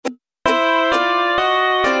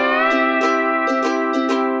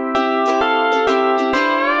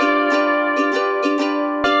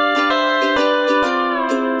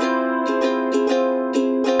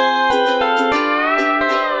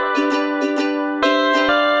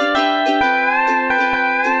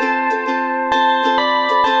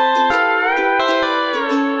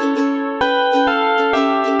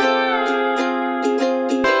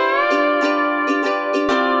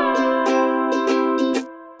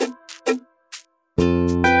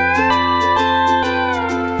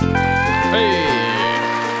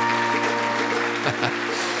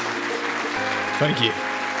Thank you.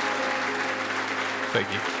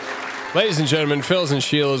 Thank you. Ladies and gentlemen, fellas and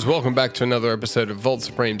Sheilas, welcome back to another episode of Vault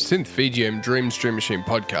Supreme Synth VGM Dream Stream Machine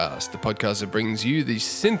podcast, the podcast that brings you the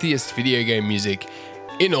synthiest video game music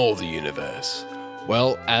in all the universe.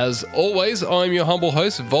 Well, as always, I'm your humble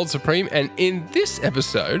host, Vault Supreme, and in this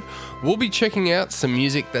episode, we'll be checking out some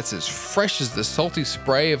music that's as fresh as the salty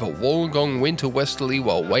spray of a Wollongong winter westerly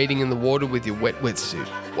while wading in the water with your wet wetsuit.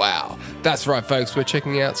 Wow. That's right, folks. We're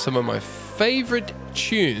checking out some of my favorite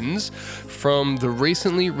tunes from the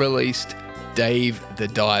recently released Dave the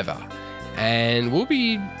Diver. And we'll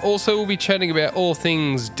be chatting about all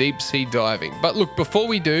things deep sea diving. But look, before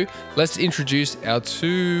we do, let's introduce our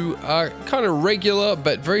two kind of regular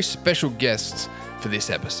but very special guests for this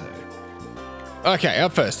episode. Okay,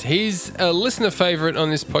 up first, he's a listener favorite on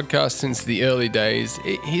this podcast since the early days.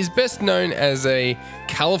 He's best known as a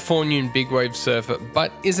Californian big wave surfer,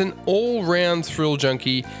 but is an all-round thrill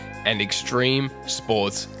junkie and extreme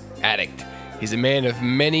sports addict. He's a man of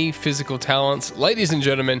many physical talents. Ladies and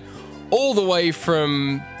gentlemen, all the way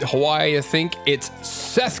from Hawaii, I think, it's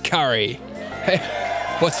Seth Curry. Hey,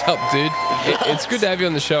 what's up, dude? It's good to have you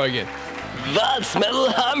on the show again. Vaults, my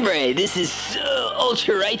little hombre, this is so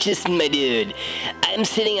ultra-righteous, my dude. I'm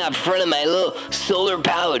sitting out front of my little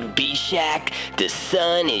solar-powered beach shack. The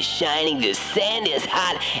sun is shining, the sand is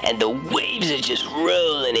hot, and the waves are just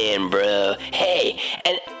rolling in, bro. Hey,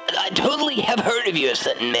 and I totally have heard of you or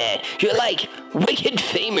something, man. You're like wicked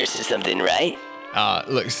famous or something, right?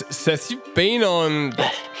 Look, Seth, you've been on...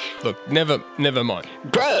 Look, never mind.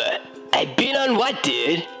 Bro, I've been on what,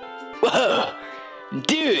 dude? Whoa.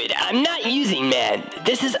 Dude, I'm not using, man.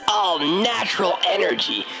 This is all natural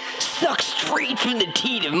energy. Sucked straight from the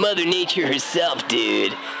teat of Mother Nature herself,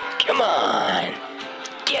 dude. Come on.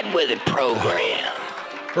 Get with the program.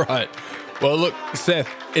 Right. Well, look, Seth,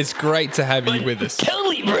 it's great to have you with us.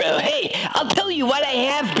 Totally, bro. Hey, I'll tell you what I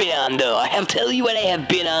have been on, though. I'll tell you what I have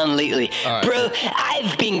been on lately. Right. Bro,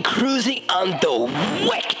 I've been cruising on the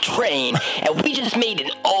WEC train, and we just made an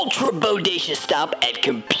ultra-bodacious stop at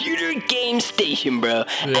Computer Game Station, bro.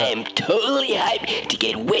 Yeah. I am totally hyped to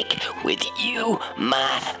get WIC with you,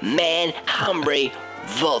 my man, hombre,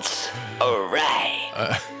 Volts. All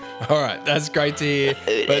right. All right, that's great to hear.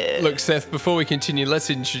 But look, Seth, before we continue,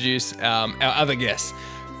 let's introduce our other guest.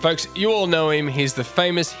 Folks, you all know him. He's the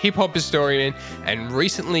famous hip-hop historian and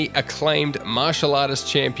recently acclaimed martial artist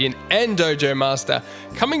champion and dojo master,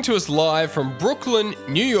 coming to us live from Brooklyn,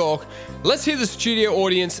 New York. Let's hear the studio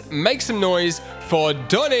audience make some noise for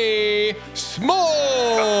Donnie Small.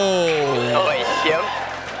 Oh, yo.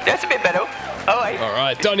 That's a bit better. All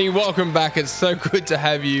right, Donnie, welcome back. It's so good to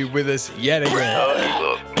have you with us yet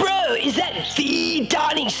again. Bro, is that the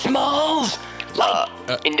Donnie Smalls?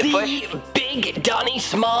 In the flesh? Big Donnie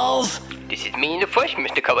Smalls? This is me in the flesh,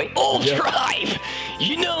 Mr. Cully. Ultra hype!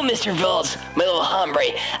 You know, Mr. Volts, my little hombre,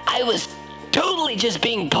 I was totally just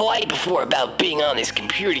being polite before about being on this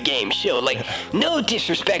computer game show. Like, no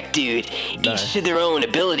disrespect, dude. No. Each to their own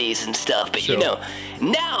abilities and stuff, but sure. You know,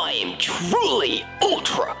 now I am truly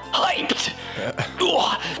ultra hyped.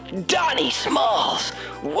 Donnie Smalls.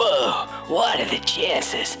 Whoa, what are the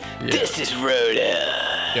chances? Yeah. This is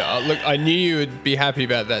Rhoda. Yeah, look, I knew you would be happy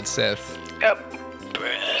about that, Seth.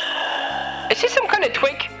 Is this some kind of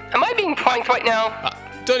twig? Am I being pranked right now?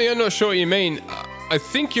 Donnie, I'm not sure what you mean. I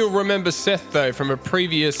think you'll remember Seth, though, from a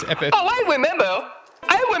previous episode. Oh, I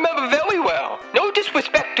remember very well. No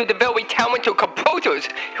disrespect to the very talented composers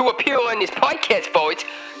who appear on this podcast, folks,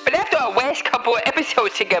 but after our last couple of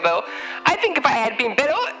episodes together, I think if I had been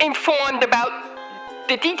better informed about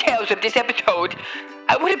the details of this episode,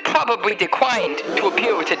 I would have probably declined to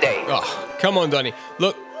appear today. Oh, come on, Donnie.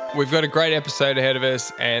 Look, we've got a great episode ahead of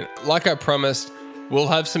us, and like I promised, we'll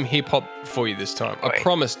have some hip-hop for you this time. I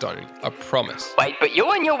promise, Donnie. I promise. Wait, but you're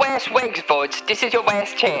on your last legs, folks. This is your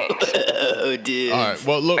last chance. Oh, dude. All right,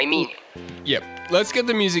 well, look. Yep. Let's get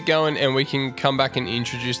the music going, and we can come back and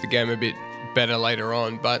introduce the game a bit better later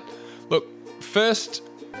on. But, look, first,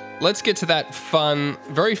 let's get to that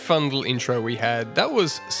very fun little intro we had. That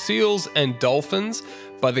was Seals and Dolphins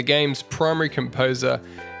by the game's primary composer,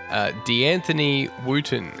 D'Anthony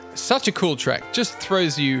Wooten. Such a cool track. Just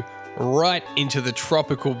throws you right into the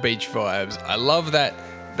tropical beach vibes. I love that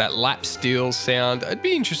lap steel sound. I'd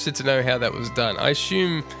be interested to know how that was done. I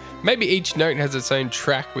assume maybe each note has its own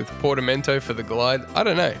track with portamento for the glide. I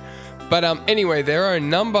don't know. But anyway, there are a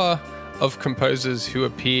number of composers who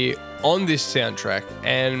appear on this soundtrack,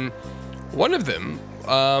 and one of them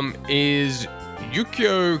is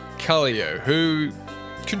Yukio Kallio, who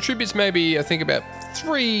contributes maybe, I think, about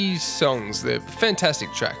 3 songs. They're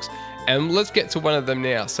fantastic tracks. And let's get to one of them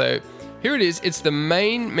now. So here it is. It's the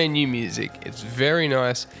main menu music. It's very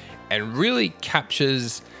nice and really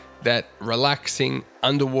captures that relaxing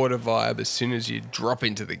underwater vibe as soon as you drop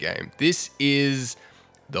into the game. This is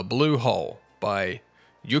The Blue Hole by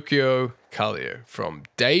Yukio Kallio from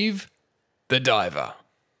Dave the Diver.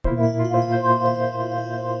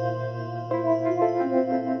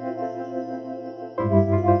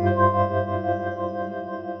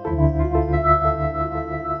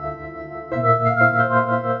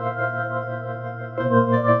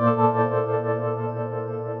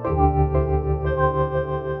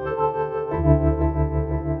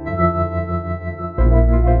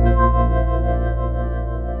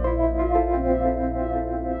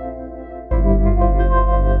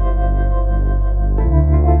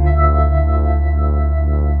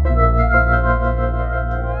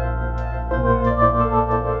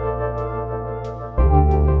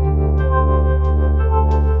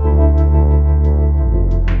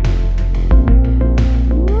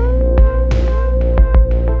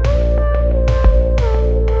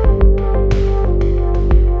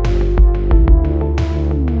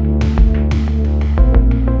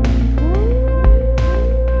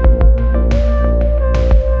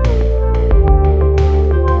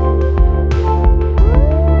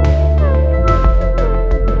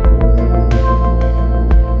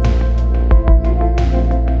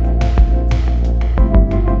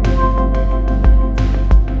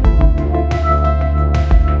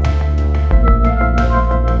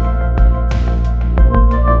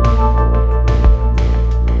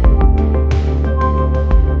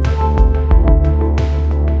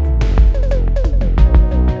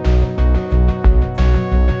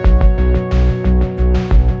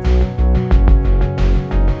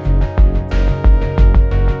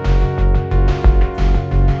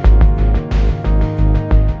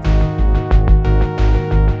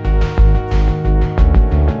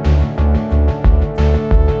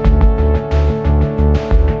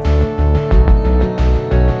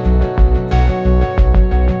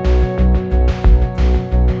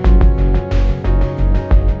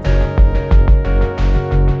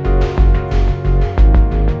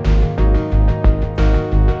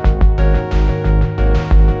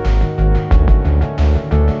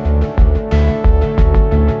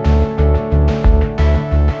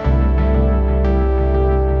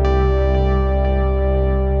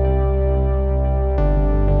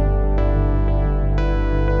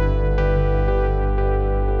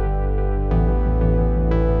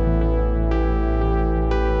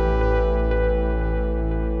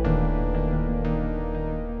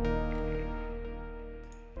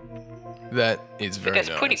 That is very nice.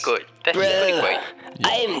 That's pretty good. That's Bruh, pretty great.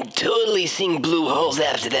 I am totally seeing blue holes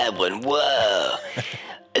after that one. Whoa.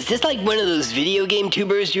 Is this like one of those video game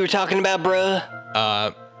tubers you were talking about, bruh?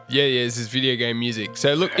 Yeah, this is video game music.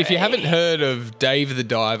 So look, if you haven't heard of Dave the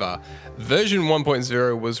Diver, version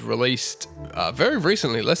 1.0 was released very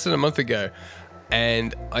recently, less than a month ago.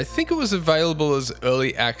 And I think it was available as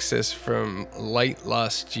early access from late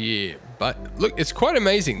last year. But look, it's quite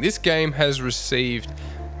amazing. This game has received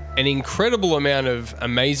an incredible amount of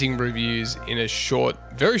amazing reviews in a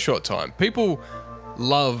very short time. People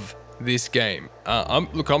love this game. I'm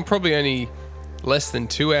probably only less than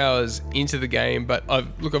 2 hours into the game, but I've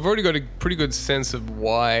already got a pretty good sense of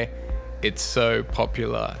why it's so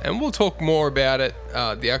popular, and we'll talk more about it,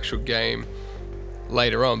 the actual game,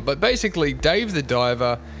 later on. But basically, Dave the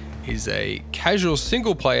Diver is a casual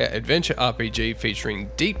single-player adventure RPG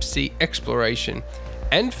featuring deep-sea exploration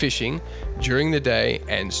and fishing during the day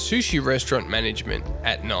and sushi restaurant management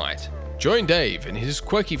at night. Join Dave and his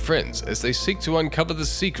quirky friends as they seek to uncover the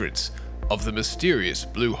secrets of the mysterious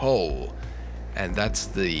blue hole. And that's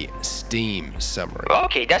the Steam summary.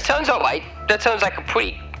 Okay, that sounds alright. That sounds like a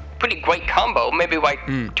pretty great combo. Maybe like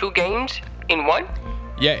 2 games in one?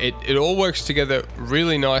 Yeah, it all works together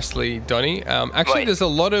really nicely, Donnie. Actually, There's a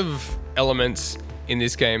lot of elements in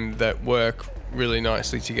this game that work really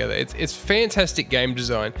nicely together. It's fantastic game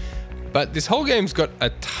design, but this whole game's got a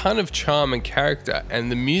ton of charm and character, and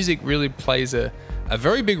the music really plays a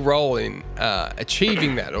very big role in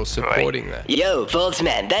achieving that or supporting that. Yo,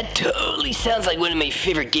 Voltsman, that totally sounds like one of my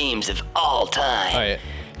favorite games of all time. Oh, yeah.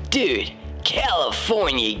 Dude,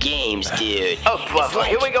 California games, dude. Oh, brother,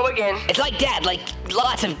 here we go again. It's like that, like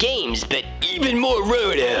lots of games, but even more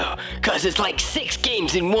roto. Cause it's like 6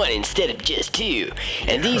 games in one instead of just 2.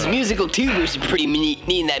 And these musical tubers are pretty neat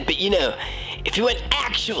in that, but you know, if you want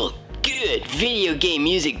actual good video game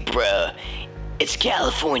music, bro, it's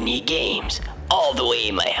California games. All the way,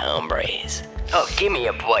 my hombres. Oh, give me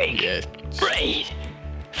a break. Yeah. Right.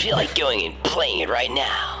 Feel like going and playing it right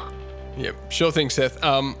now. Yep, sure thing, Seth.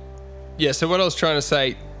 Yeah, so what I was trying to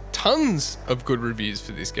say, tons of good reviews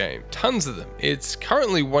for this game. Tons of them. It's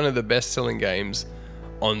currently one of the best-selling games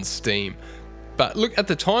on Steam. But look, at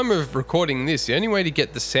the time of recording this, the only way to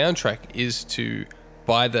get the soundtrack is to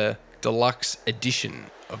buy the deluxe edition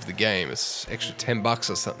of the game. It's extra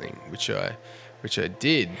 $10 or something, which I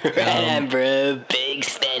did. Right on, bro. Big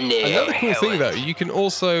spender. Another cool thing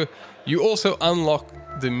though, you also unlock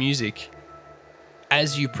the music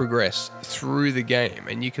as you progress through the game,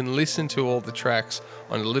 and you can listen to all the tracks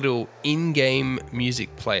on a little in-game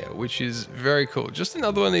music player, which is very cool. Just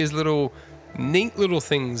another one of these neat little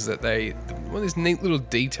things that one of these neat little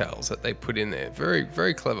details that they put in there. Very,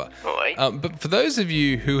 very clever. But for those of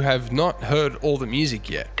you who have not heard all the music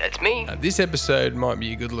yet, That's me. this episode might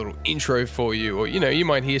be a good little intro for you, or you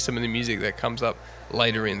might hear some of the music that comes up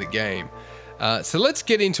later in the game. So let's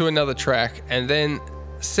get into another track, and then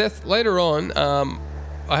Seth, later on,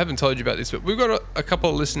 I haven't told you about this, but we've got a couple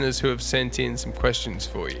of listeners who have sent in some questions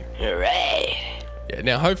for you. Hooray. Yeah,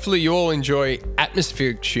 now hopefully you all enjoy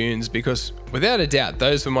atmospheric tunes, because without a doubt,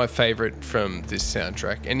 those were my favorite from this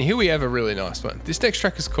soundtrack. And here we have a really nice one. This next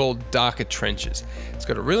track is called Darker Trenches. It's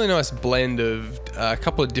got a really nice blend of a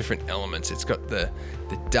couple of different elements. It's got the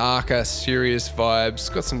darker, serious vibes. It's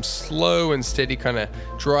got some slow and steady kind of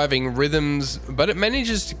driving rhythms, but it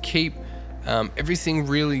manages to keep everything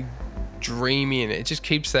really dreamy, and it just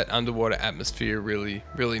keeps that underwater atmosphere really,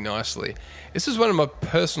 really nicely. This is one of my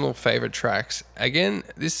personal favorite tracks. Again,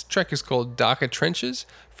 this track is called Darker Trenches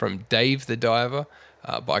from Dave the Diver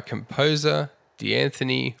by composer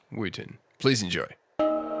D'Anthony Wooten. Please enjoy.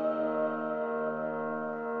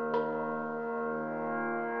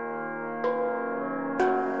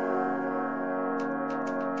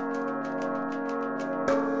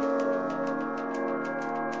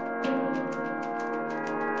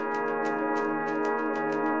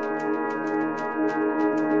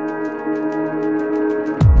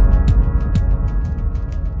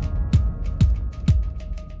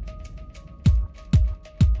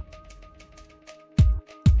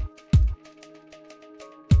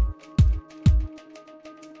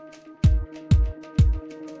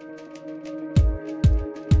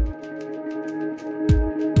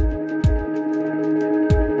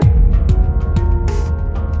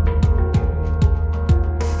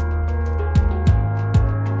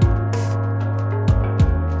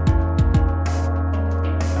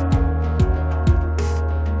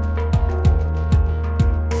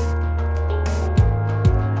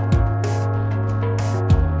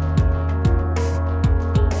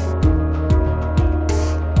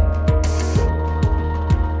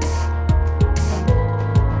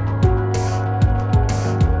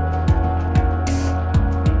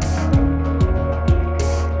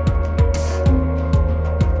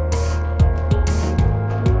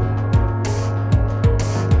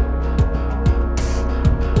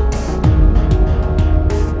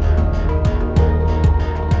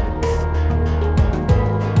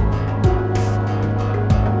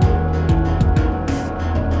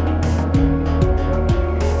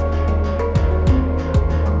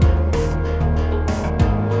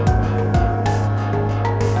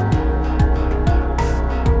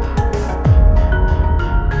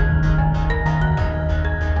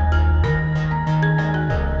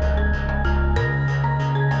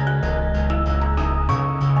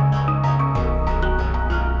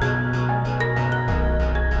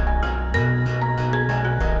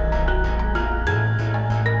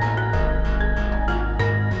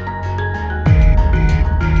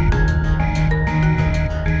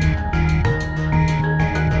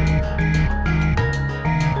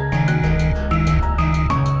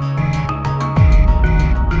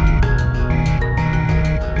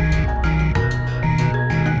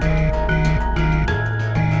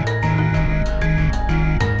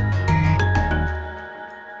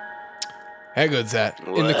 How good's that?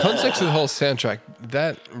 In the context of the whole soundtrack,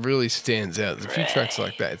 that really stands out. There's a few tracks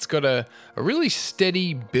like that. It's got a really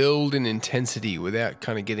steady build in intensity without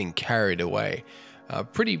kind of getting carried away.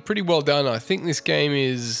 Pretty well done. I think this game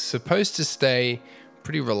is supposed to stay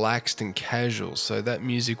pretty relaxed and casual, so that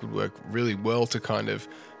music would work really well to kind of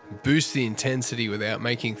boost the intensity without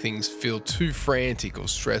making things feel too frantic or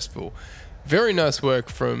stressful. Very nice work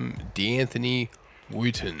from D'Anthony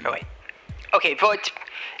Wooten. All right. Okay, Vod,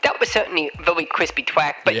 that was certainly a very crispy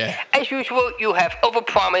track, but as usual, you have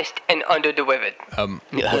overpromised and underdelivered.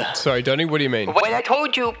 Sorry, Donnie, what do you mean? When I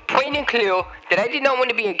told you plain and clear that I did not want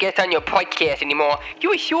to be a guest on your podcast anymore,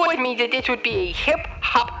 you assured me that this would be a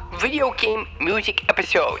hip-hop video game music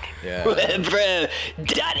episode. Yeah. Bro,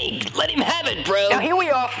 Donnie, let him have it, bro. Now here we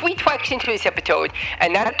are, 3 tracks into this episode,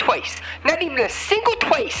 and not a twice, not even a single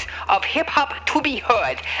twice of hip-hop to be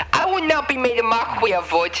heard. I will not be made a mockery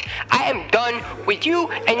of words. I am done with you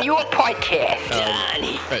and your podcast.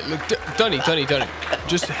 Donnie. Right, look, Donnie,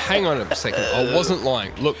 just hang on a second. I wasn't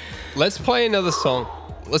lying. Look, let's play another song.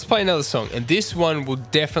 And this one will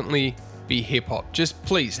definitely be hip-hop. Just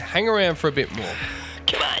please, hang around for a bit more.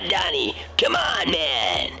 Come on, Donnie. Come on,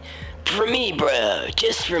 man. For me, bro.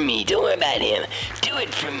 Just for me. Don't worry about him. Do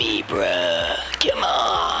it for me, bro. Come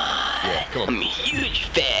on. Yeah, come on. I'm a huge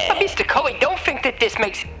fan. Mr. Cully, don't think that this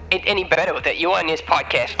makes it any better that you're on this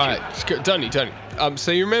podcast. All right, Donnie.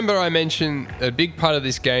 So you remember I mentioned a big part of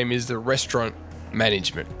this game is the restaurant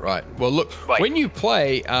management, right? Well, look, Right. when you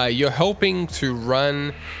play, you're helping to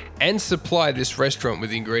run and supply this restaurant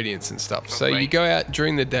with ingredients and stuff. So you Right. go out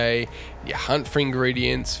during the day, you hunt for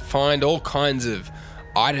ingredients, find all kinds of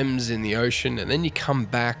items in the ocean, and then you come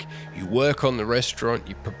back, you work on the restaurant,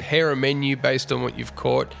 you prepare a menu based on what you've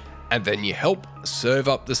caught, and then you help serve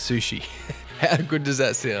up the sushi. How good does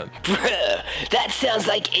that sound? Bro, that sounds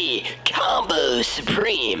like a combo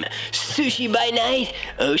supreme. Sushi by night,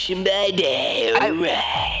 ocean by day.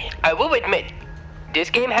 Alright. I will admit,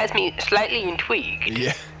 this game has me slightly intrigued.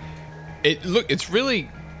 Yeah. It's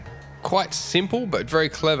really quite simple, but very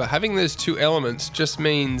clever. Having those two elements just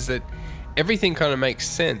means that everything kind of makes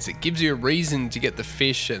sense. It gives you a reason to get the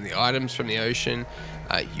fish and the items from the ocean.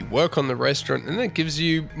 You work on the restaurant, and that gives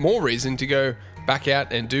you more reason to go back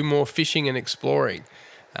out and do more fishing and exploring.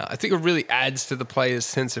 I think it really adds to the player's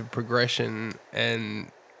sense of progression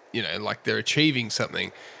and, like they're achieving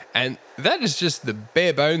something. And that is just the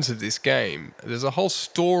bare bones of this game. There's a whole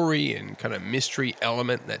story and kind of mystery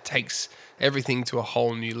element that takes everything to a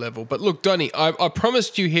whole new level. But look, Donnie, I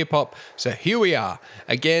promised you hip-hop, so here we are.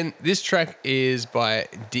 Again, this track is by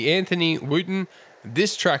D'Anthony Wooten.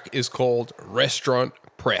 This track is called Restaurant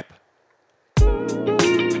Prep.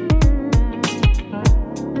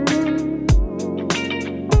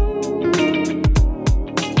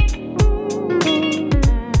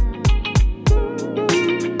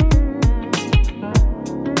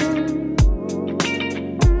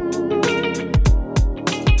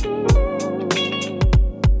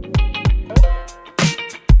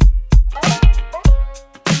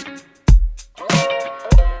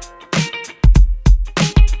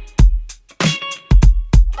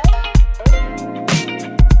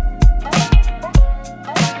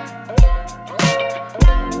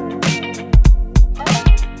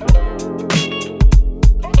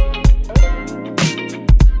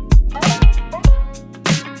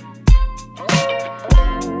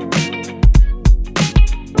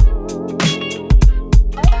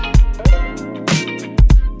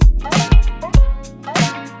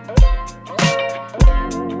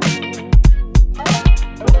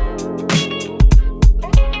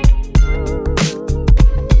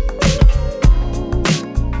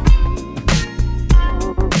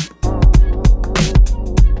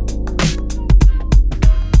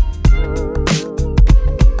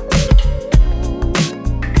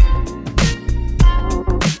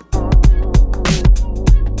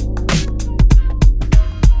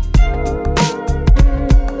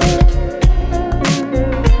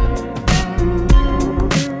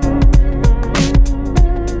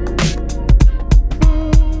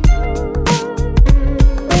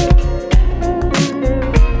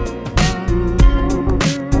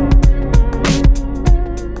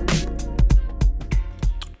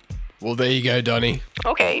 Well, there you go, Donnie.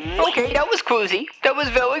 Okay, that was cruisy. That was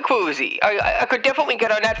very cruisy. I could definitely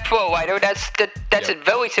get on that flow, Ryder. That's a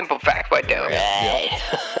very simple fact right there. Right.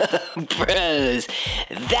 Bros,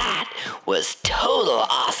 that was total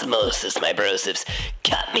osmosis, my brosives.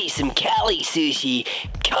 Cut me some Cali sushi,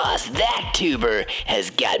 cause that tuber has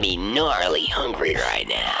got me gnarly hungry right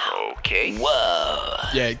now. Okay. Whoa.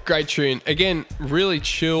 Yeah, great tune. Again, really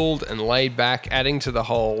chilled and laid back, adding to the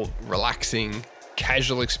whole relaxing,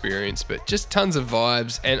 casual experience, but just tons of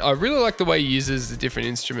vibes. And I really like the way he uses the different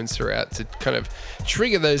instruments throughout to kind of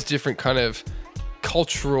trigger those different kind of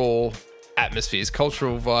cultural atmospheres,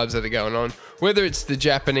 cultural vibes that are going on, whether it's the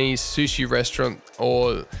Japanese sushi restaurant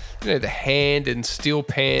or, the hand and steel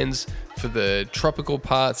pans for the tropical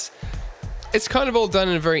parts. It's kind of all done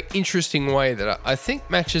in a very interesting way that I think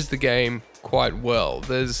matches the game quite well.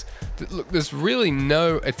 There's really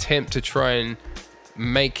no attempt to try and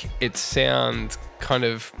make it sound kind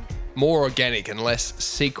of more organic and less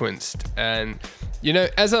sequenced. And,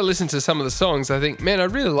 as I listen to some of the songs, I think, man,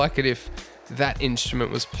 I'd really like it if that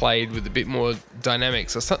instrument was played with a bit more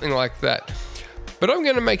dynamics or something like that. But I'm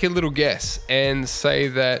going to make a little guess and say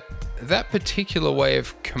that that particular way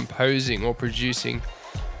of composing or producing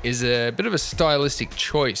is a bit of a stylistic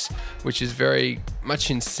choice, which is very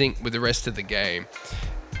much in sync with the rest of the game.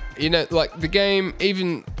 You know, like the game,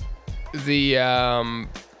 even the,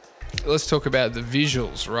 let's talk about the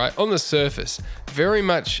visuals, right? On the surface, very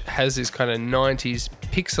much has this kind of 90s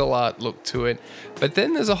pixel art look to it, but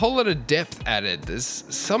then there's a whole lot of depth added. There's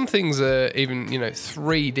some things are even,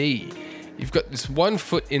 3D. You've got this one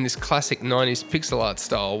foot in this classic 90s pixel art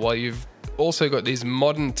style, while you've also got these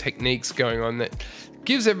modern techniques going on that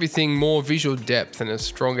gives everything more visual depth and a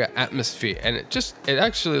stronger atmosphere, and it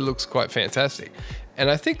actually looks quite fantastic. And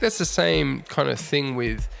I think that's the same kind of thing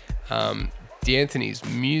with D'Anthony's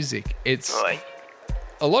music. It's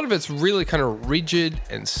a lot of it's really kind of rigid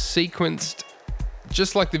and sequenced,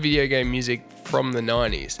 just like the video game music from the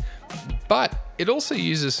 90s. But it also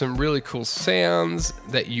uses some really cool sounds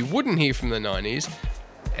that you wouldn't hear from the 90s,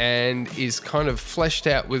 and is kind of fleshed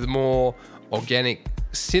out with more organic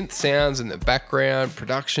synth sounds in the background,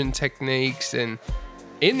 production techniques, and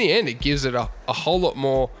in the end it gives it a whole lot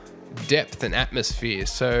more depth and atmosphere.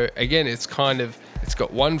 So again, it's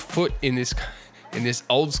got one foot in this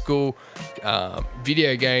old school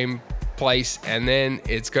video game place, and then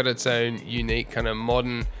it's got its own unique kind of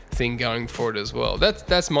modern thing going for it as well.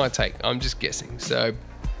 That's my take. I'm just guessing. So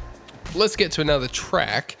let's get to another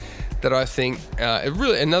track that I think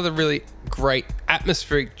another really great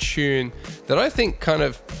atmospheric tune that I think kind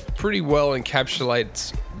of pretty well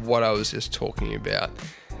encapsulates what I was just talking about.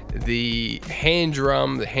 The hand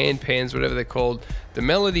drum, the hand pans, whatever they're called, the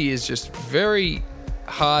melody is just very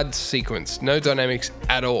hard sequenced, no dynamics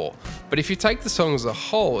at all. But if you take the song as a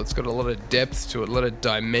whole, it's got a lot of depth to it, a lot of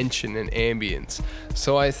dimension and ambience.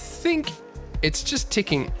 So I think it's just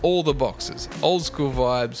ticking all the boxes. Old school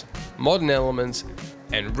vibes, modern elements,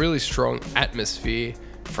 and really strong atmosphere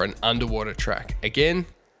for an underwater track. Again,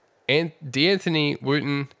 and D'Anthony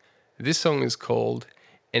Wooten, this song is called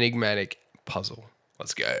Enigmatic Puzzle.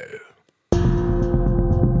 Let's go.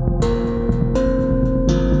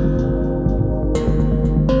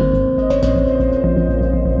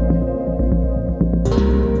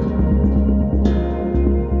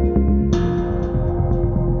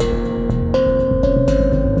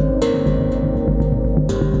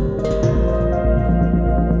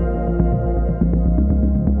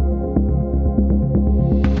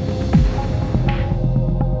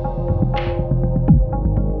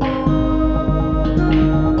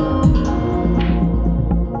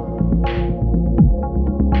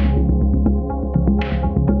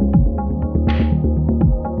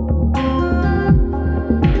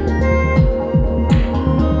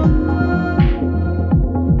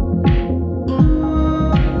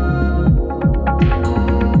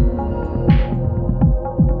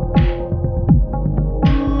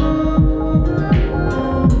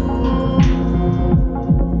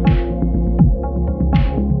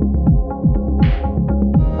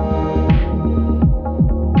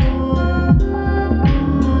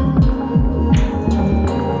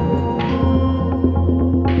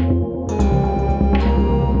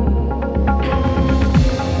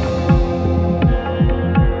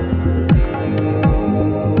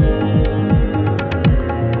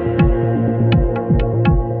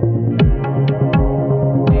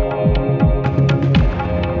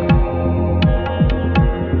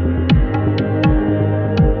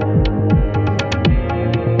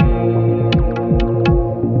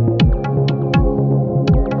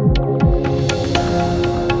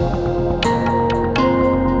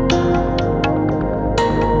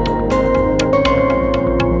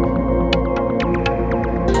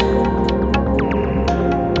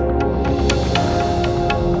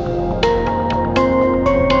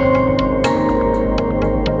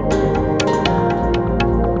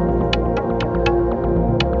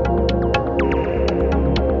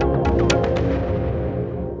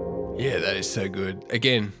 So good.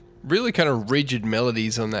 Again, really kind of rigid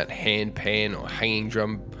melodies on that hand pan or hanging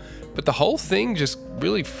drum, but the whole thing just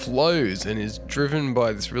really flows and is driven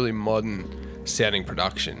by this really modern sounding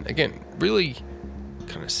production. Again, really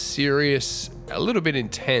kind of serious, a little bit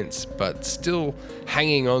intense, but still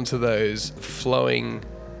hanging on to those flowing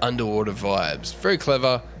underwater vibes. Very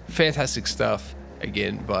clever, fantastic stuff,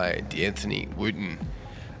 again, by D'Anthony Wooten.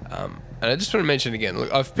 And I just want to mention again,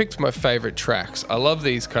 look, I've picked my favorite tracks. I love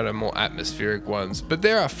these kind of more atmospheric ones, but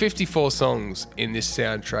there are 54 songs in this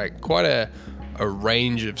soundtrack, quite a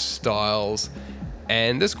range of styles,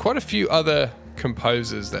 and there's quite a few other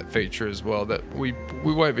composers that feature as well that we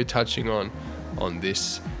won't be touching on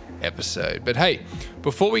this episode. But hey,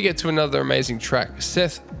 before we get to another amazing track,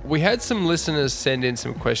 Seth, we had some listeners send in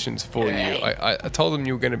some questions for you. I told them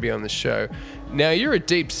you were going to be on the show. Now, you're a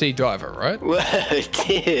deep sea diver, right? Whoa,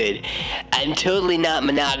 dude. I'm totally not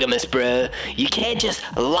monogamous, bro. You can't just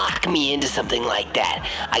lock me into something like that.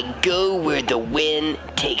 I go where the wind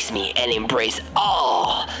takes me and embrace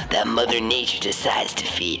all that Mother Nature decides to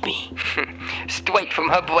feed me. Straight from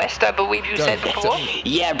her breast, I believe you said before?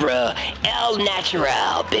 Yeah, bro. El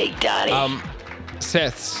natural, Big Donnie.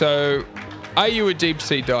 Seth, so are you a deep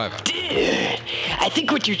sea diver? Dude, I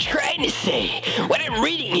think what you're trying to say, what I'm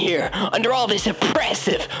reading here under all this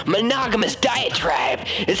oppressive, monogamous diatribe,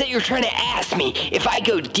 is that you're trying to ask me if I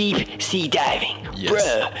go deep sea diving. Yes.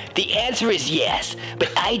 Bruh, the answer is yes,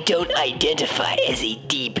 but I don't identify as a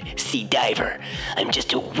deep sea diver. I'm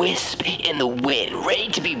just a wisp in the wind, ready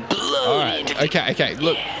to be blown into the... Okay,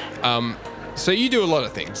 look, so you do a lot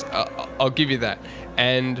of things, I'll give you that,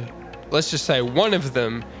 and let's just say one of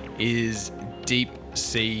them is deep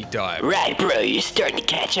sea dive. Right, bro, you're starting to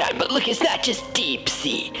catch on. But look, it's not just deep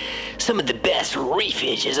sea. Some of the best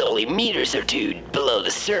reefage is only meters or two below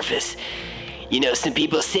the surface. You know, some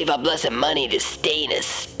people save up lots of money to stay in a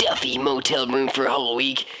stuffy motel room for a whole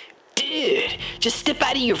week. Dude, just step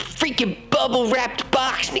out of your freaking bubble-wrapped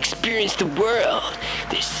box and experience the world.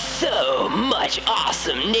 There's so much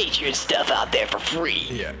awesome nature and stuff out there for free.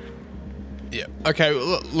 Yeah. Okay,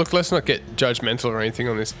 look, let's not get judgmental or anything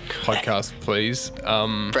on this podcast, please.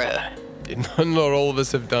 Bruh. Not all of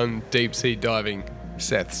us have done deep sea diving,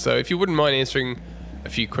 Seth. So if you wouldn't mind answering a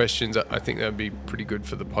few questions, I think that would be pretty good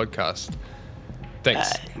for the podcast.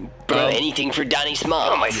 Thanks. Bro, anything for Donnie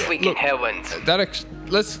Small. Oh my freaking heavens.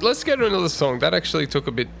 Let's get to another song. That actually took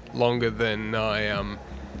a bit longer than I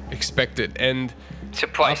expected. And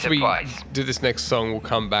Surprise. after we do this next song, we'll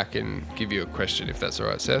come back and give you a question, if that's all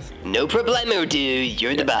right, Seth. No problemo, dude.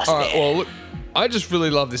 You're the boss All man. right, well, look, I just really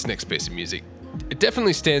love this next piece of music. It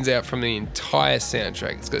definitely stands out from the entire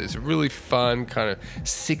soundtrack. It's got this really fun kind of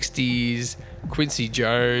 60s Quincy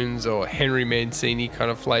Jones or Henry Mancini kind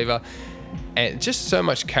of flavor, and just so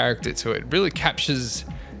much character to it. It really captures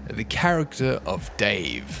the character of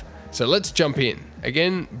Dave. So let's jump in.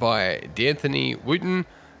 Again, by D'Anthony Wooten.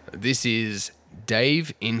 This is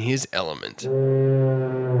Dave in His Element.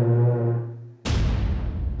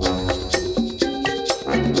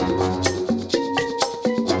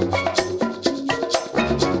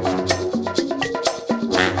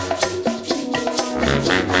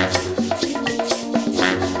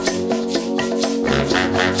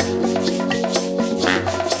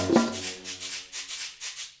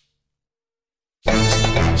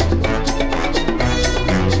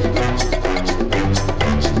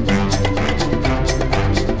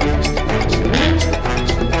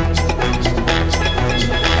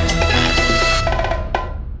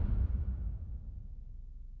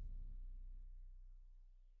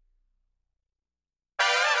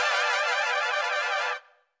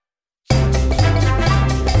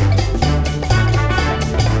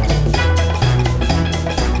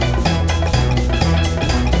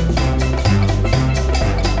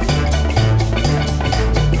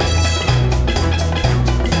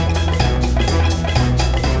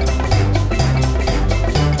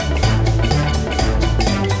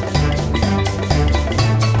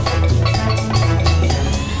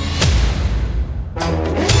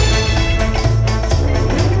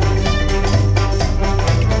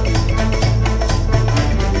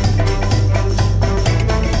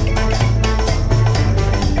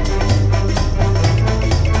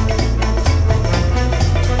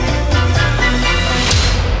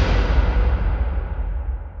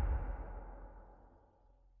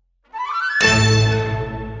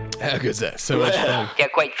 How good's that? So much fun. Yeah,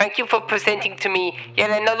 great. Thank you for presenting to me yet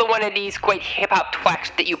another one of these great hip-hop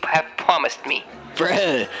tracks that you have promised me.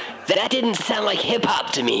 Bruh, that didn't sound like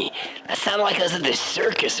hip-hop to me. That sounded like I was at the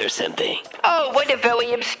circus or something. Oh, what a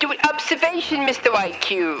very astute observation, Mr.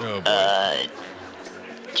 IQ. Oh,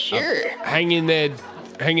 boy. Sure. Hang in there,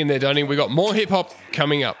 Donnie. We got more hip hop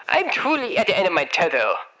coming up. I'm truly at the end of my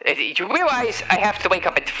tether. You realize I have to wake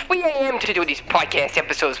up at 3 a.m. to do these podcast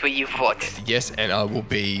episodes with you folks. Yes, and I will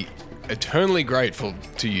be eternally grateful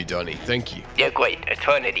to you, Donnie. Thank you. Yeah, great.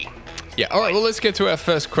 Eternity. Yeah. All right. Well, let's get to our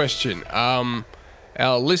first question.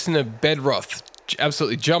 Our listener Bedroth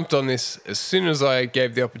absolutely jumped on this as soon as I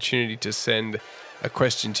gave the opportunity to send a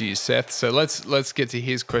question to you, Seth. So let's get to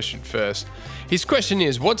his question first. His question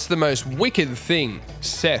is, what's the most wicked thing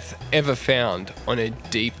Seth ever found on a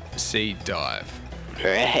deep sea dive?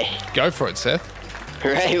 Right. Go for it, Seth.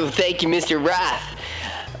 Right, well, thank you, Mr. Roth.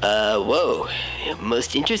 Whoa.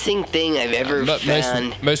 Most interesting thing I've ever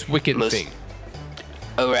found. Most wicked thing.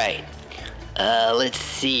 All right. Let's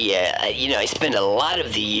see. I spend a lot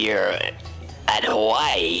of the year at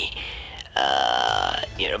Hawaii.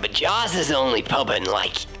 But Jaws is only pumping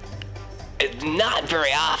not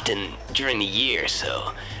very often during the year,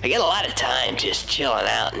 so I get a lot of time just chilling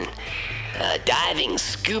out and diving,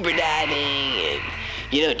 scuba diving,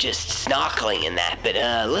 and just snorkeling and that. But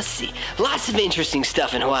let's see, lots of interesting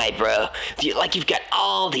stuff in Hawaii, bro. You've got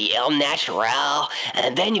all the El Natural,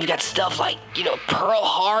 and then you've got stuff like Pearl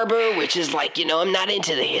Harbor, which is I'm not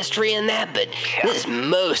into the history in that, but this is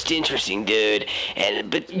most interesting, dude.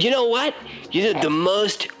 But you know what? The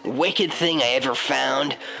most wicked thing I ever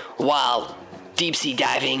found while deep sea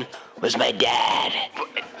diving was my dad.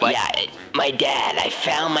 What? Yeah, my dad. I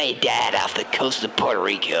found my dad off the coast of Puerto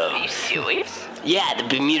Rico. Are you serious? Yeah, the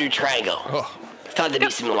Bermuda Triangle. Oh. Thought there'd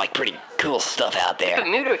be some pretty cool stuff out there.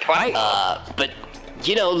 Bermuda Triangle. But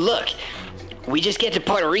look, we just get to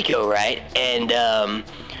Puerto Rico, right? And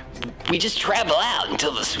we just travel out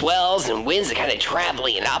until the swells and winds are kind of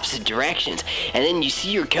traveling in opposite directions. And then you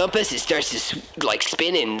see your compass, it starts to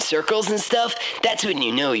spin in circles and stuff. That's when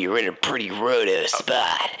you know you're in a pretty roto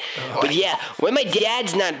spot. But yeah, when my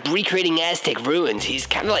dad's not recreating Aztec ruins, he's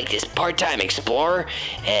kind of like this part-time explorer.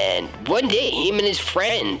 And one day, him and his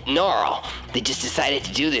friend, Gnarl, they just decided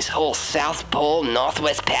to do this whole South Pole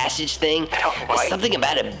Northwest Passage thing. Right. Something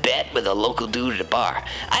about a bet with a local dude at a bar.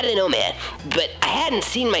 I don't know, man, but I hadn't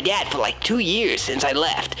seen my dad for 2 years since I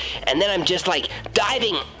left. And then I'm just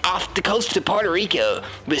diving off the coast of Puerto Rico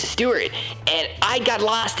with Stuart, and I got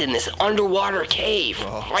lost in this underwater cave,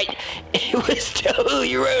 right? It was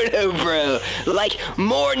totally roto, bro.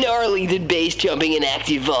 More gnarly than base jumping an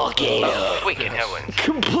active volcano. Freaking heavens.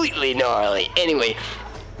 Completely gnarly. Anyway,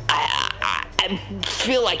 I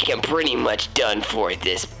feel like I'm pretty much done for at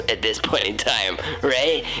this point in time,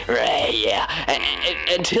 right? Right, yeah.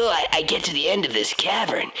 Until I get to the end of this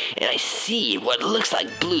cavern and I see what looks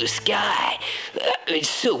like blue sky. It's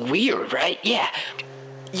so weird, right? Yeah.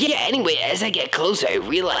 Yeah, anyway, as I get closer, I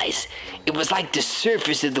realize it was like the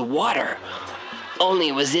surface of the water, only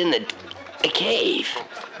it was in a cave.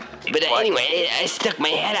 But anyway, I stuck my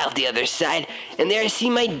head out the other side, and there I see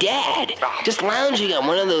my dad, just lounging on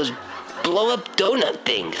one of those blow-up donut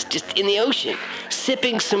things, just in the ocean,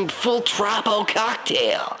 sipping some full Trapo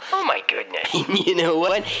cocktail. Oh my goodness. You know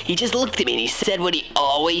what? He just looked at me and he said what he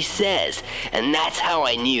always says, and that's how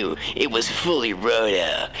I knew it was fully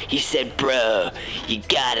roto. He said, bro, you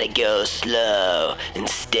gotta go slow and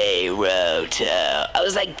stay roto. I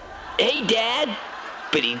was like, hey, Dad.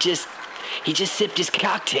 But he just sipped his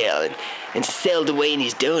cocktail and sailed away in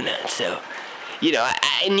his donut, so...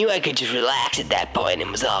 I knew I could just relax at that point and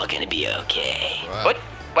it was all gonna be okay. Wow.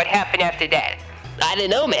 What happened after that? I don't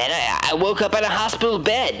know, man. I woke up in a hospital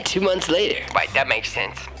bed 2 months later. Right, that makes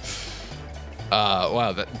sense.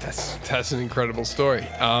 Wow, that's an incredible story.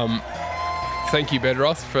 Thank you,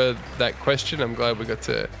 Bedroth, for that question. I'm glad we got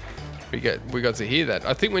to hear that.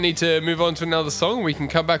 I think we need to move on to another song. We can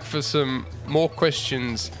come back for some more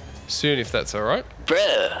questions soon, if that's all right.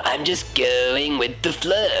 Bro, I'm just going with the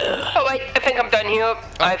flow. All right, I think I'm done here.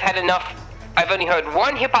 I've had enough. I've only heard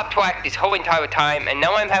one hip-hop track this whole entire time, and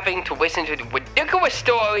now I'm having to listen to the ridiculous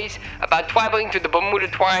stories about traveling to the Bermuda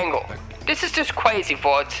Triangle. This is just crazy,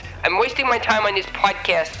 folks. I'm wasting my time on this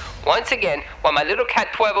podcast once again while my little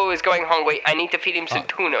cat Trevor is going hungry. I need to feed him some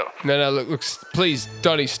tuna. No, look, please,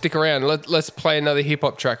 Donnie, stick around. Let's play another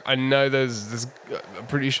hip-hop track. I know there's I'm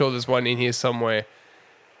pretty sure there's one in here somewhere.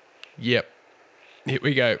 Yep. Here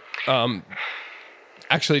we go.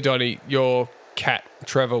 Actually, Donnie, your cat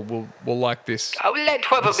Trevor will like this. I will let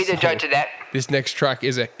Trevor be the judge of that. This next track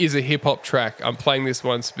is a hip hop track. I'm playing this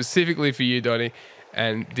one specifically for you, Donnie,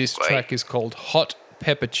 and this track is called "Hot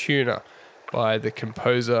Pepper Tuna" by the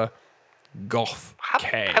composer Goth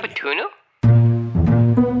K. Have a tuna?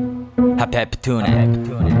 Hot pepper tuna.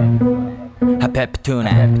 Hot pepper tuna.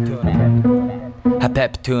 Hot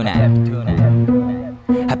pepper tuna.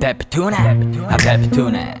 Hot pepper tuna. Hot pepper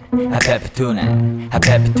tuna. Hot pepper tuna. Hot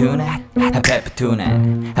pepper tuna. Hot pepper tuna.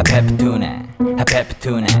 Hot pepper tuna. Hot pepper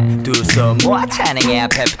tuna. Do some more chanting,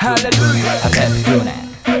 hot pepper tuna. Hot pepper tuna.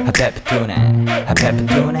 Hot pepper tuna. Hot pepper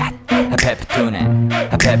tuna. Hot pepper tuna.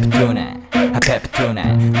 Hot pepper tuna. Hot pepper tuna.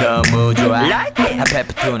 너무 좋아. Hot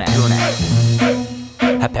pepper tuna.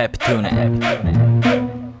 Hot pepper tuna.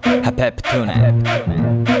 Hot pepper tuna.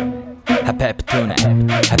 Hot 핫페프투나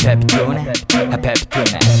핫페프투나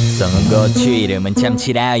핫페프투나 성은 고추 이름은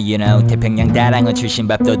참치라 you know 태평양 다랑어 출신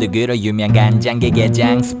밥도둑으로 유명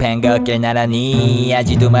간장게게장 스팸과 어깨를 나란히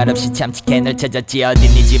아지도 말없이 참치 캔을 찾았지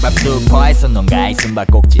어딨니 집 앞 슈퍼에서 농가에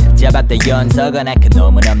숨바꼭질 잡았다 연서거나 그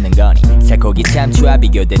놈은 없는 거니 살코기 참치와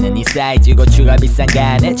비교되는 이 사이즈 고추가 비싼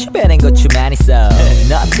간에 주변엔 고추만 있어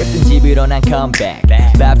너 어쨌든 집으로 난 컴백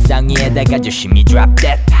밥상 위에다가 조심히 drop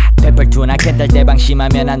that 페퍼투나 캔들 때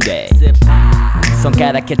방심하면 안돼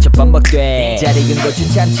손가락 케첩 범벅돼 잘 익은 고추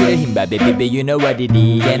참치를 흰밥에 비벼 you know what it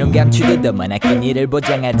is 깨놓은 감추도 더 많았긴 이를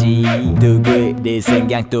보장하지 누구를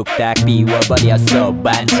생각 뚝딱 비워버렸어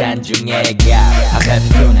반찬 중에 값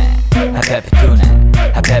핫페프투나 핫페프투나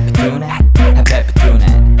핫페프투나 핫페프투나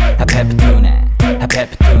핫페프투나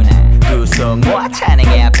핫페프투나 두 손 모아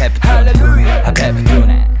찬양해 핫페프투나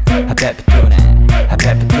핫페프투나 핫페프투나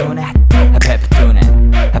핫페프투나 핫페프투나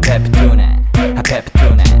핫페프투나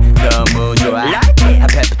핫페프투나 너무 좋아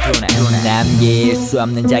핫페프투나 남길 수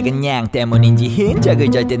없는 작은 양 때문인지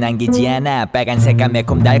흔적을 절대 남기지 않아 빨간색과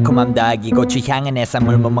매콤달콤함 더하기 고추향은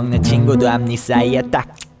해산물 못 먹는 친구도 앞니 사이에 딱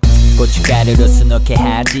고춧가루로 수놓게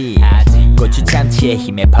하지 고추 참치의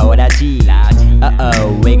힘에 파워라지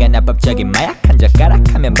외관 합법적인 마약 한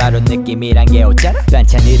젓가락 하면 바로 느낌이란 게 오잖아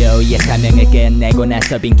반찬으로 사명을 끝내고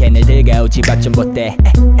나서 빈캔을 들고 집 앞 좀 보대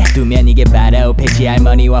두면 이게 바로 배지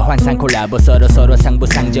할머니와 환상 콜라보 서로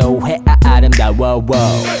상부상조해 아름다워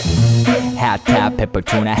핫핫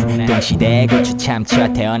페퍼투나 동시대 고추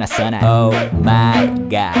참치와 태어났어 나 Oh my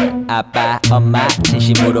god 아빠 엄마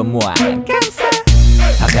진심으로 모아 감사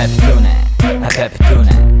핫페프투나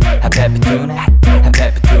핫페프투나 핫페프투나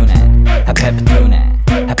핫페프투나 핫페프투나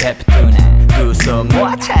핫페프투나 두 손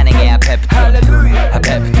모아 찬양해 핫페프투나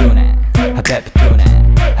핫페프투나 핫페프투나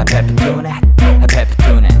핫페프투나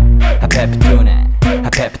핫페프투나 핫페프투나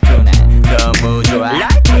핫페프투나 너무 좋아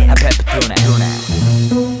핫페프투나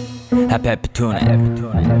핫페프투나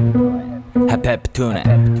핫페프투나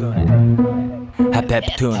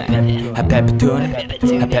핫페프투나 핫페프투나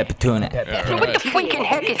핫페프투나 What the freaking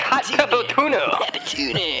heck is hot pepper tuna?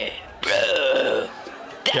 Tuna, bro.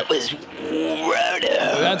 That was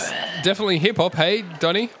Roto. That's definitely hip hop. Hey,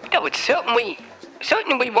 Donnie. No, it certainly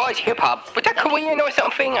was hip hop. Was that Korean or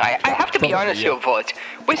something? I have to be honest here, folks.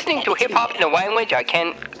 Listening to hip hop in a language I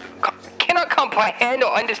cannot comprehend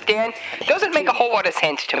or understand doesn't make a whole lot of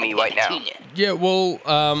sense to me right now. Yeah, well,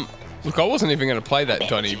 look, I wasn't even going to play that,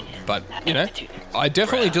 Donnie, but you know, I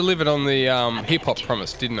definitely delivered on the hip hop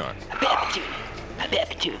promise, didn't I?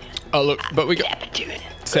 Oh, look, but we got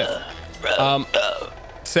Seth.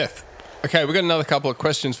 Seth. Okay, we've got another couple of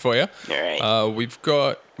questions for you. All right. We've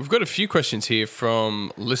got a few questions here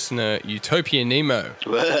from listener Utopia Nemo.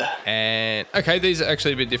 Whoa. And okay, these are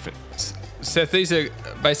actually a bit different. Seth, these are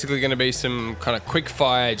basically going to be some kind of quick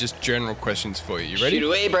fire, just general questions for you. You ready? Shoot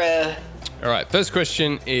away, bro. All right. First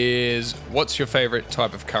question is, what's your favorite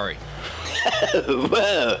type of curry?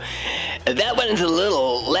 Whoa. That one's a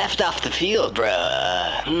little left off the field, bro.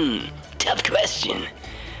 Tough question.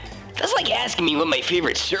 That's like asking me what my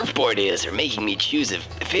favorite surfboard is or making me choose a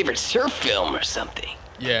favorite surf film or something.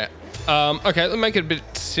 Yeah. Okay, let's make it a bit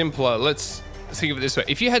simpler. Let's think of it this way.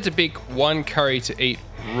 If you had to pick one curry to eat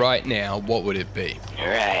right now, what would it be?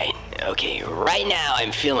 Right. Okay, right now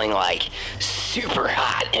I'm feeling like super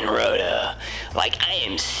hot in Roto. Like I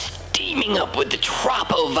am steaming up with the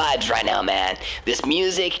Tropo vibes right now, man. This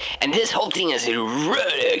music and this whole thing is a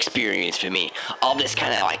Roto experience for me. All this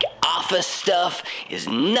kind of like office stuff is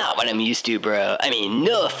not what I'm used to, bro. I mean,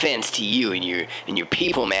 no offense to you and your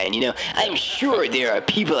people, man. You know, I'm sure there are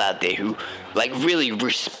people out there who like really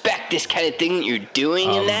respect this kind of thing that you're doing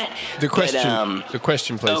and that. The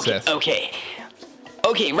question, please, okay, Seth.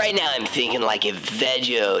 Okay, right now I'm thinking like a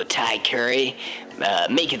veggie Thai curry.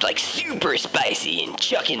 Make it like super spicy and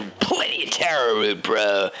chuck in plenty of taro root,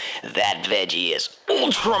 bro. That veggie is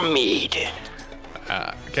ultra meat.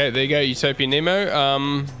 Okay, there you go, Utopia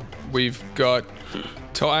Nemo. We've got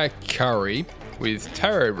Thai curry with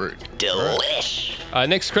taro root. Delish.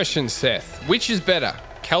 Next question, Seth. Which is better,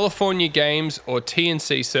 California Games or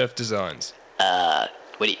TNC Surf Designs?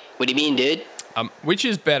 What do you mean, dude? Which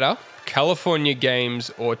is better, California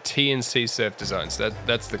Games or TNC Surf Designs?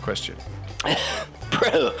 That's the question.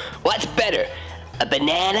 Bro, what's better, a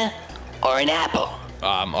banana or an apple?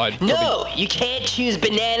 No, you can't choose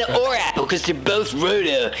banana or apple because they're both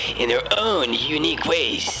Roto in their own unique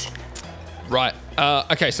ways. Right.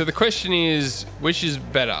 Okay, so the question is, which is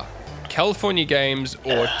better, California Games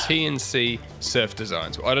or TNC Surf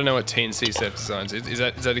Designs? Well, I don't know what TNC Surf Designs is. Is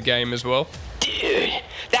that a game as well? Dude,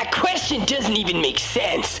 that question doesn't even make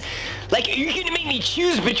sense. Like, are you gonna make me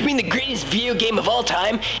choose between the greatest video game of all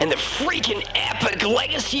time and the freaking epic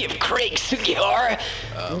legacy of Craig Sugihara?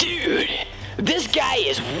 Dude, this guy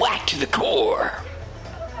is whacked to the core.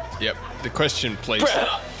 Yep. The question, please.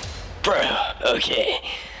 Bro, okay.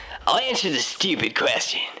 I'll answer the stupid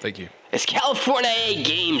question. Thank you. It's California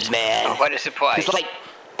Games, man. Oh, what a surprise. It's like,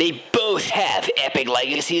 they both have epic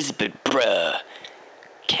legacies, but bruh,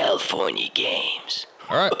 California Games.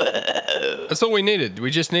 All right. That's all we needed.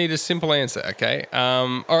 We just need a simple answer, okay?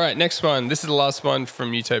 All right, next one. This is the last one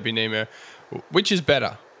from Utopia Nemo. Which is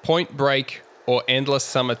better, Point Break or Endless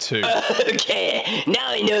Summer 2? Okay, now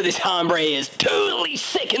I know this hombre is totally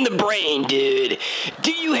sick in the brain, dude.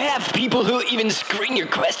 Do you have people who even screen your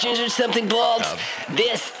questions or something, Balls?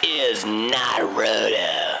 This is not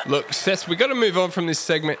Roto. Look, Seth, we got to move on from this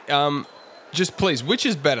segment. Just please, which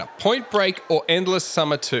is better, Point Break or Endless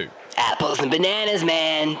Summer 2? Apples and bananas,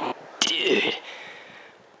 man. Dude.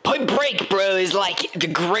 Point Break, bro, is like the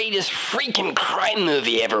greatest freaking crime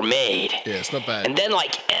movie ever made. Yeah, it's not bad. And then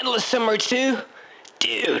like Endless Summer 2?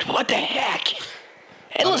 Dude, what the heck?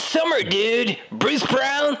 Endless Summer, dude. Bruce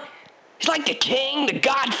Brown? He's like the king, the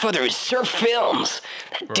godfather of surf films.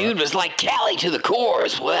 That dude was like Cali to the core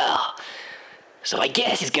as well. So I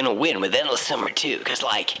guess he's gonna win with Endless Summer 2, because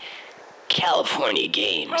like, California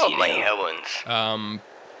Games, Oh, you my know? heavens.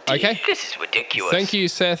 Okay. This is ridiculous. Thank you,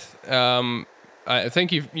 Seth.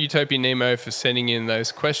 Thank you, Utopia Nemo, for sending in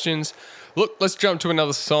those questions. Look, let's jump to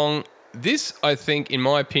another song. This, I think, in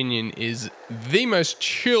my opinion, is the most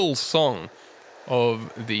chill song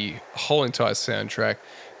of the whole entire soundtrack.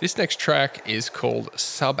 This next track is called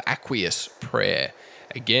Subaqueous Prayer,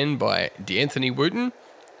 again by D'Anthony Wooten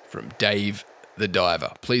from Dave the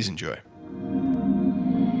Diver. Please enjoy.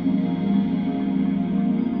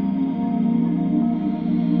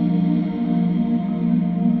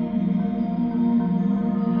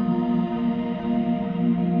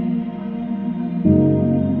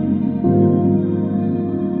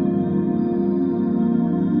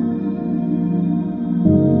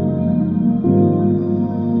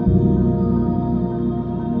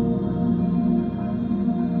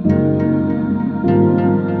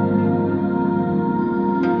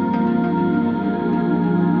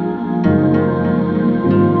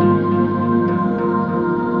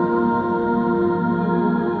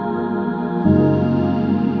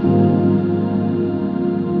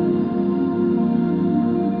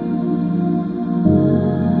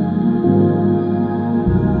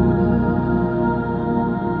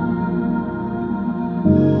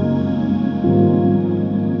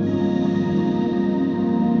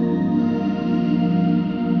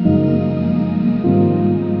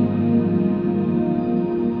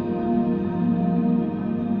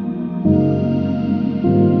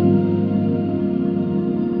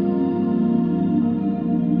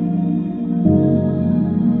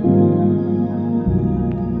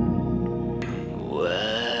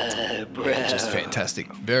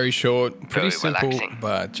 Fantastic. Very short, pretty Very simple, relaxing.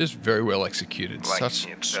 but just very well executed. Right, Such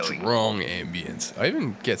yeah, very- strong ambience. I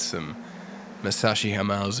even get some Masashi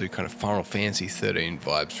Hamauzu kind of Final Fantasy 13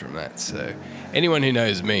 vibes from that. So anyone who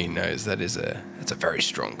knows me knows that's a very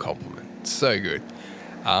strong compliment. So good.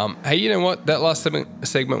 Hey, you know what? That last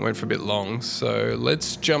segment went for a bit long, so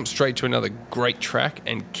let's jump straight to another great track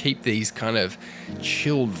and keep these kind of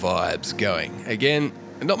chilled vibes going. Again,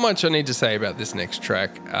 not much I need to say about this next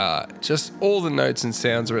track. Just all the notes and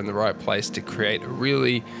sounds are in the right place to create a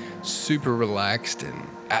really super relaxed and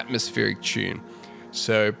atmospheric tune.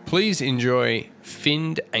 So please enjoy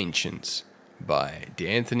Finned Ancients by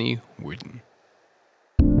D'Anthony Wooten.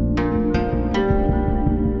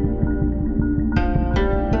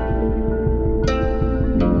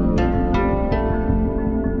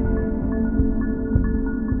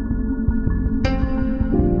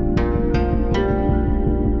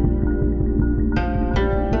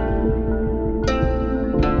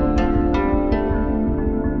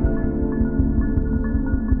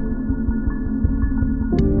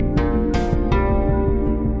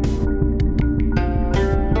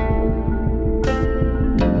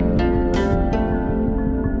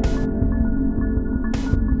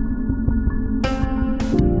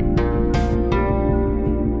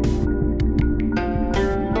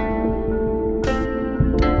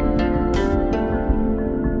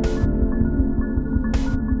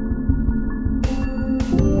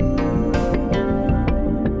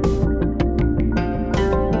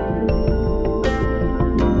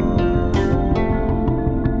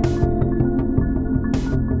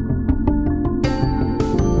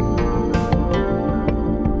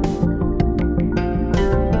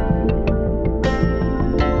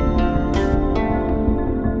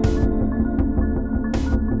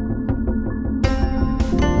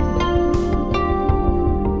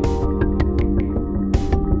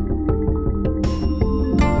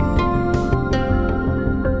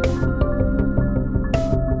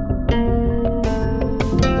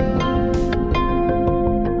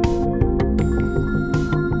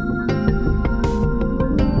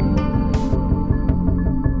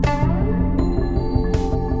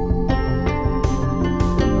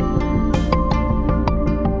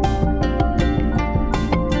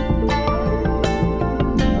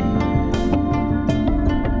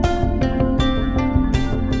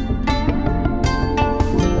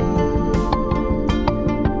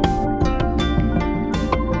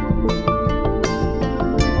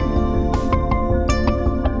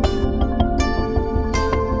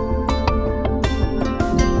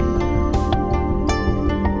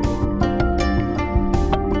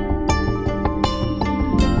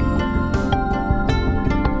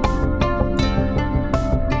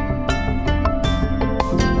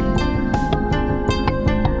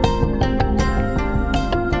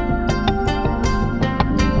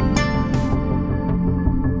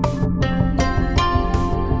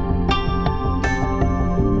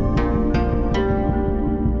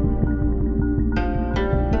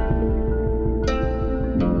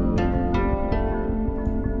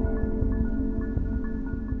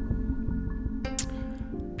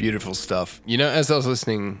 beautiful stuff. You know, as I was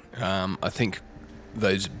listening, I think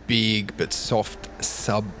those big but soft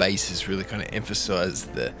sub basses really kind of emphasize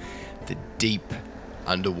the deep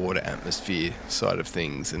underwater atmosphere side of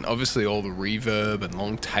things, and obviously all the reverb and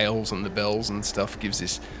long tails on the bells and stuff gives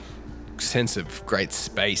this sense of great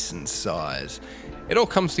space and size. It all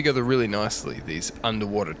comes together really nicely, these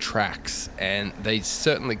underwater tracks, and they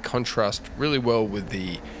certainly contrast really well with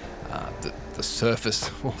the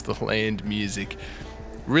surface or the land music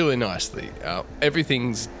really nicely.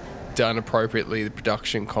 Everything's done appropriately, the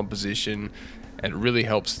production, composition, and it really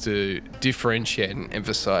helps to differentiate and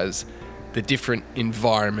emphasize the different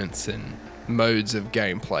environments and modes of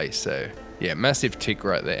gameplay. So yeah, massive tick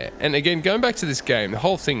right there. And again, going back to this game, the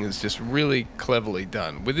whole thing is just really cleverly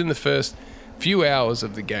done. Within the first few hours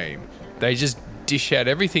of the game, they just dish out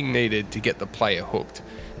everything needed to get the player hooked.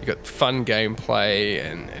 You got fun gameplay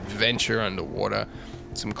and adventure underwater,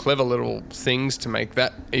 some clever little things to make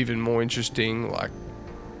that even more interesting, like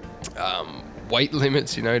weight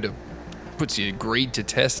limits, you know, to puts your greed to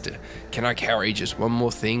test. Can I carry just one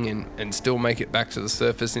more thing and still make it back to the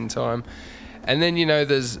surface in time? And then, you know,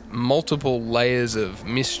 there's multiple layers of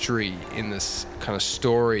mystery in this kind of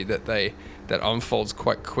story that unfolds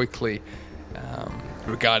quite quickly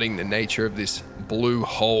regarding the nature of this blue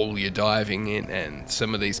hole you're diving in and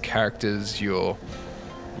some of these characters you're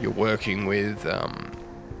working with.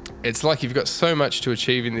 It's like you've got so much to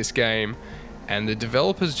achieve in this game, and the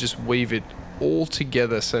developers just weave it all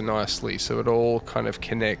together so nicely, so it all kind of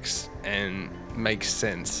connects and makes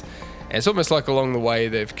sense. And it's almost like along the way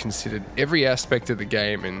they've considered every aspect of the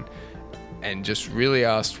game and just really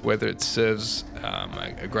asked whether it serves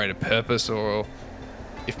a greater purpose, or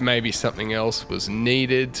if maybe something else was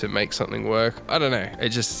needed to make something work. I don't know.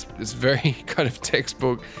 It's very kind of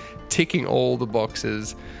textbook, ticking all the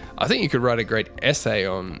boxes. I think you could write a great essay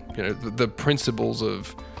on, you know, the principles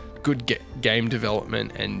of good game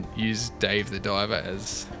development and use Dave the Diver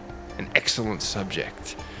as an excellent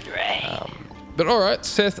subject. Right. But all right,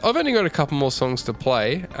 Seth, I've only got a couple more songs to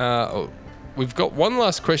play. We've got one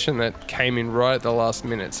last question that came in right at the last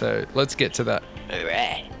minute, so let's get to that. All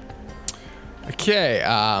right. Okay,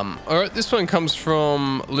 all right, this one comes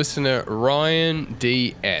from listener Ryan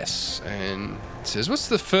DS, and it says, what's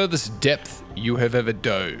the furthest depth you have ever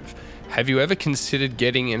dove? Have you ever considered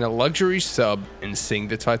getting in a luxury sub and seeing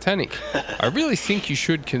the Titanic? I really think you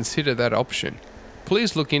should consider that option.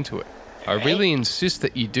 Please look into it. I really insist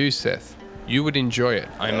that you do, Seth. You would enjoy it.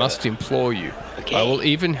 I must implore you. Okay. I will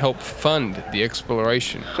even help fund the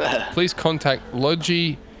exploration. Please contact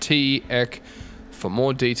Logitech for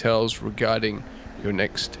more details regarding your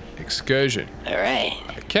next excursion. All right.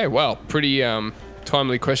 Okay, well, pretty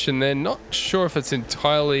timely question there. Not sure if it's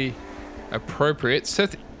entirely appropriate.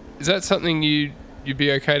 Seth, is that something you'd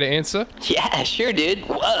be okay to answer? Yeah, sure, dude.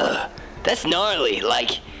 Whoa, that's gnarly.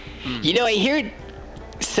 Like, you know, I heard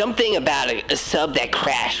something about a sub that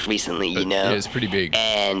crashed recently, you know? Yeah, it's pretty big.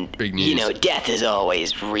 And, big news. You know, death is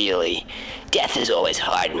always hard,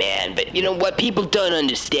 man. But, you know, what people don't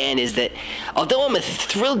understand is that although I'm a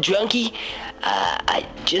thrill junkie,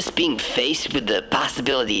 just being faced with the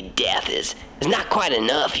possibility of death is not quite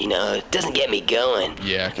enough, you know? It doesn't get me going.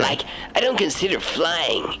 Yeah, okay. Like, I don't consider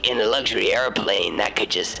flying in a luxury airplane that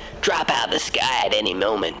could just drop out of the sky at any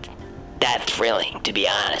moment that thrilling, to be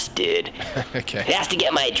honest, dude. Okay. It has to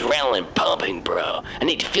get my adrenaline pumping, bro. I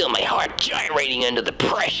need to feel my heart gyrating under the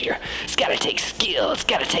pressure. It's gotta take skill. It's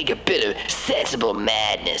gotta take a bit of sensible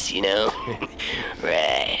madness, you know?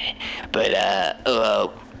 Right. But,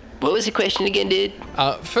 what was the question again, dude?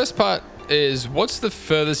 First part is, what's the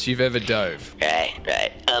furthest you've ever dove? Right.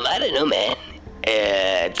 I don't know, man.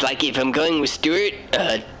 It's like if I'm going with Stuart,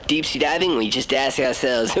 deep sea diving, we just ask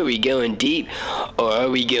ourselves, are we going deep or are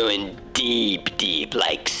we going deep,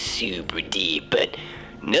 like super deep? But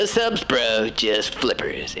no subs, bro, just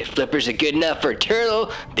flippers. If flippers are good enough for a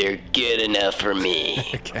turtle, they're good enough for me.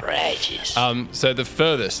 Okay. Righteous. So the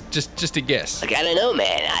furthest, just a guess. Like, I don't know,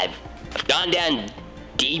 man. I've gone down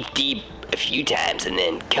deep a few times and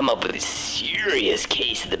then come up with a serious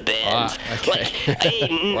case of the bends. Okay. Like,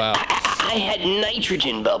 Wow. I had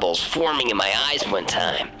nitrogen bubbles forming in my eyes one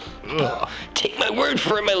time. Ugh. Take my word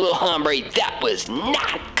for it, my little hombre, that was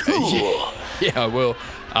not cool. Yeah, I will.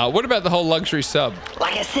 What about the whole luxury sub?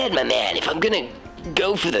 Like I said, my man, if I'm gonna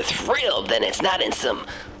go for the thrill, then it's not in some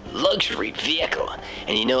luxury vehicle.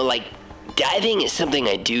 And you know, like, diving is something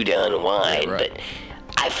I do to unwind, Yeah, right. but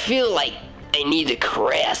I feel like I need the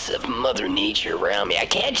caress of Mother Nature around me. I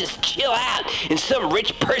can't just chill out in some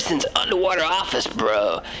rich person's underwater office,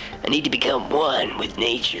 bro. I need to become one with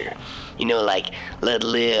nature. like let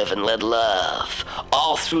live and let love.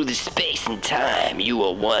 All through the space and time, you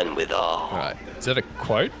are one with all. All right. Is that a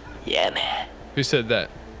quote? Yeah, man. Who said that?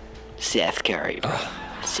 Seth Curry, bro.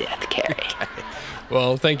 Seth Curry.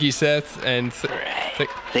 Well, thank you, Seth, and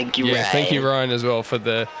Thank you, Ryan. thank you, Ryan, as well for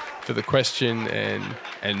the question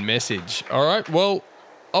and message. All right. Well,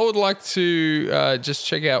 I would like to just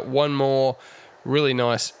check out one more really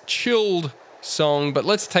nice chilled song, but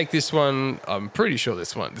let's take this one. I'm pretty sure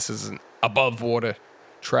this is an above water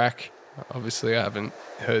track. Obviously, I haven't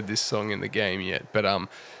heard this song in the game yet, but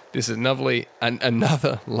this is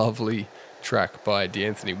another lovely track by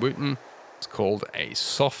D'Anthony Wooten. It's called A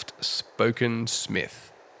Soft Spoken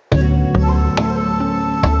Smith.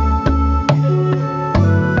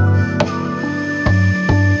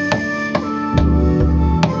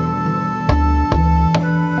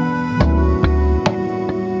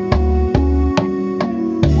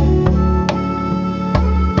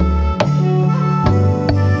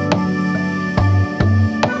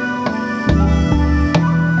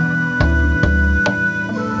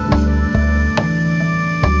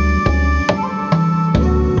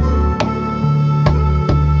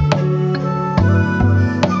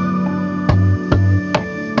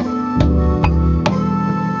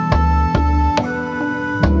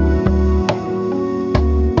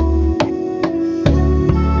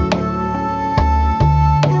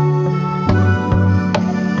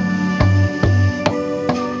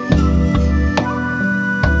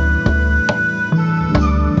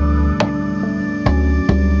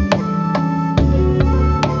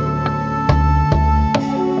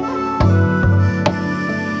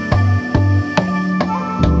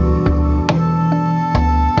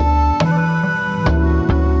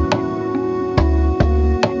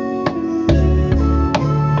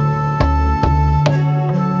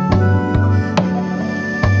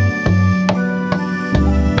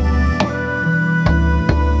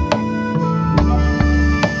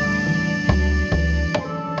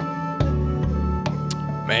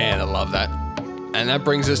 Man, I love that. And that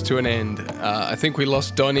brings us to an end. I think we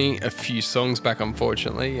lost Donnie a few songs back,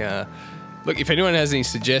 unfortunately. Look, if anyone has any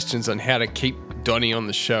suggestions on how to keep Donnie on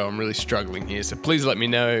the show, I'm really struggling here. So please let me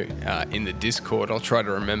know in the Discord. I'll try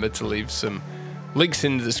to remember to leave some links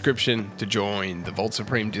in the description to join the Vault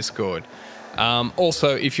Supreme Discord.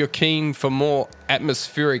 Also, if you're keen for more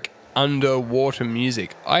atmospheric underwater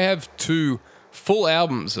music, I have 2 full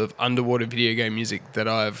albums of underwater video game music that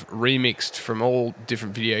I've remixed from all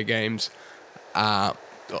different video games. I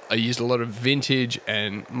used a lot of vintage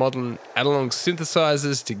and modern analog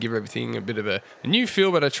synthesizers to give everything a bit of a new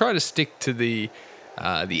feel, but I try to stick to the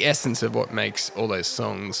essence of what makes all those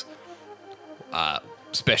songs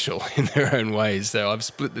special in their own ways. So I've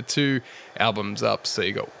split the 2 albums up. So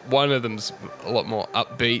you got one of them's a lot more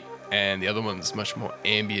upbeat, and the other one's much more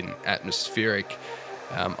ambient, atmospheric.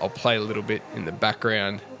 I'll play a little bit in the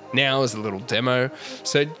background now as a little demo.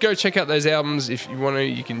 So go check out those albums. If you want to,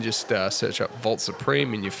 you can just search up Vault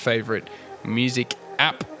Supreme in your favorite music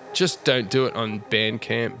app. Just don't do it on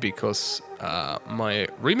Bandcamp because my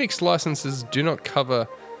remix licenses do not cover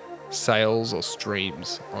sales or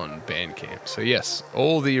streams on Bandcamp. So yes,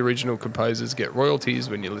 all the original composers get royalties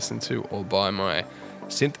when you listen to or buy my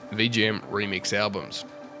Synth VGM remix albums.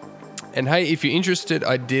 And hey, if you're interested,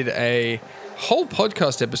 I did a whole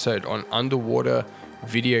podcast episode on underwater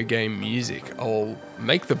video game music. I'll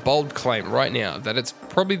make the bold claim right now that it's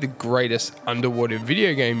probably the greatest underwater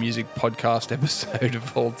video game music podcast episode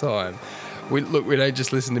of all time. We don't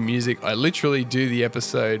just listen to music. I literally do the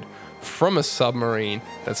episode from a submarine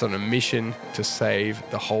that's on a mission to save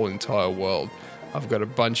the whole entire world. I've got a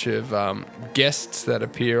bunch of guests that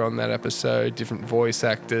appear on that episode, different voice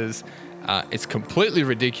actors. It's completely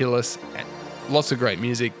ridiculous. Lots of great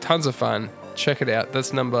music, tons of fun. Check it out.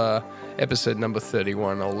 That's episode number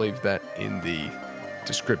 31. I'll leave that in the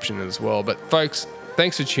description as well. But folks,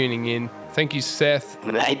 thanks for tuning in. Thank you, Seth.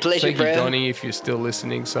 My pleasure, Thank you, Donnie, if you're still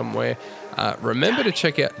listening somewhere. Remember to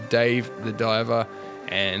check out Dave the Diver,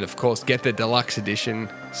 and of course get the deluxe edition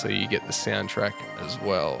so you get the soundtrack as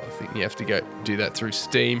well. I think you have to go do that through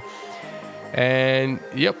Steam. And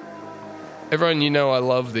yep, everyone, you know I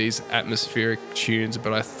love these atmospheric tunes,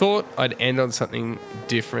 but I thought I'd end on something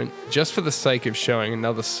different just for the sake of showing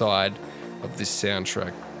another side of this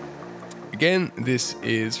soundtrack. Again, this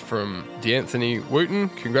is from D'Anthony Wooten.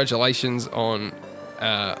 Congratulations on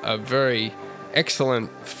a very excellent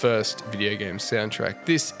first video game soundtrack.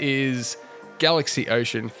 This is Galaxy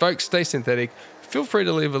Ocean. Folks, stay synthetic. Feel free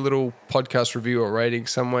to leave a little podcast review or rating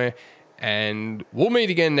somewhere, and we'll meet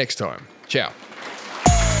again next time. Ciao.